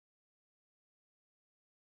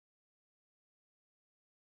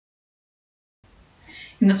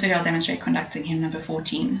In this video, I'll demonstrate conducting hymn number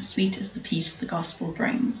 14, Sweet is the Peace the Gospel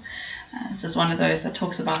Brings. This is one of those that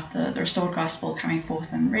talks about the restored gospel coming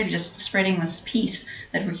forth and really just spreading this peace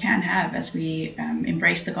that we can have as we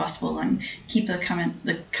embrace the gospel and keep the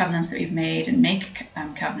covenants that we've made and make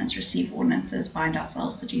covenants, receive ordinances, bind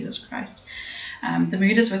ourselves to Jesus Christ. The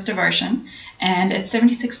mood is with devotion, and it's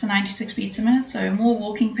 76 to 96 beats a minute, so more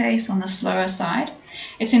walking pace on the slower side.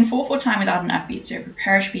 It's in 4/4 time without an upbeat, so your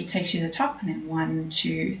preparatory beat takes you to the top, and then 1,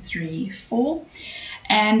 2, 3, 4.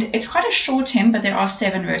 And it's quite a short hymn, but there are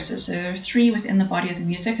 7 verses. So there are 3 within the body of the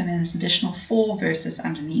music, and then there's an additional 4 verses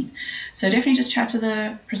underneath. So definitely just chat to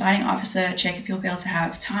the presiding officer, check if you'll be able to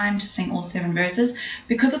have time to sing all 7 verses.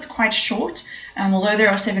 Because it's quite short, although there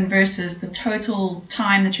are 7 verses, the total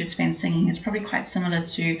time that you'd spend singing is probably quite similar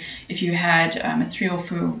to if you had a 3 or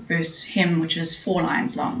 4 verse hymn, which is 4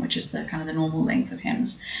 lines long, which is the kind of the normal length of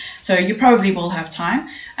hymns. So you probably will have time,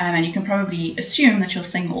 and you can probably assume that you'll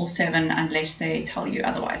sing all 7 unless they tell you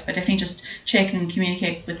otherwise, but definitely just check and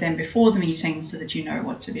communicate with them before the meeting so that you know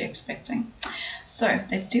what to be expecting. So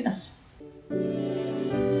let's do this.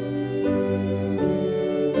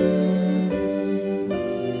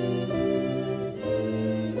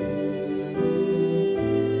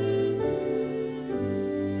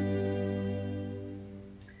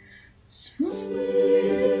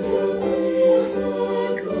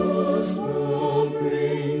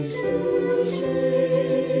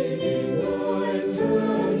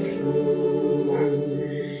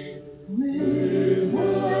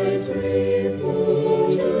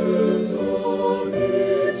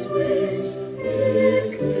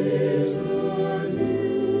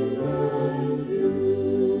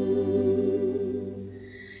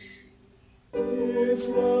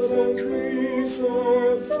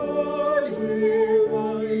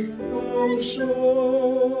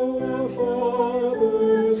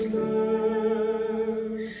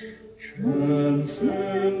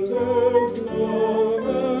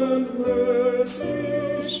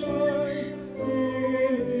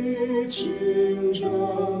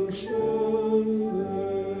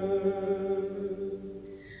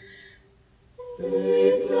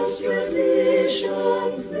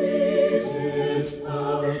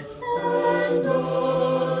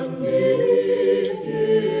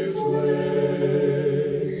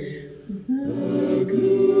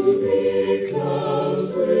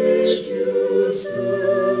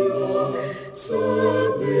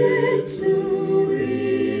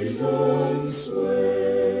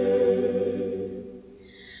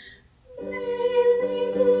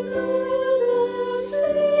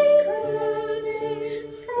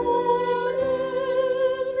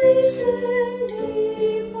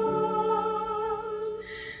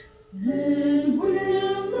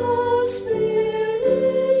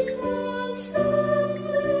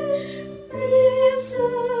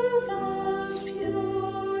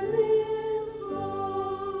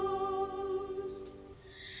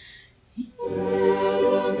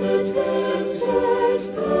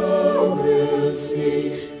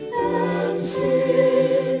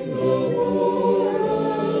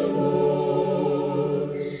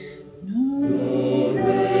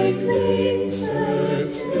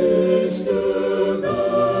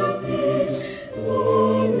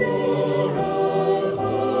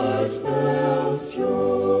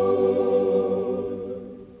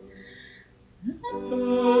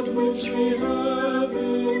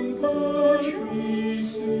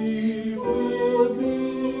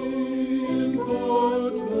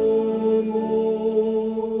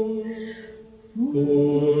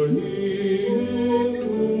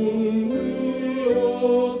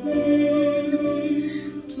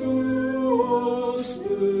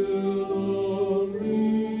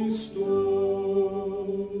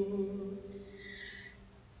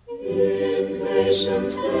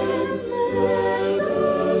 Patience then,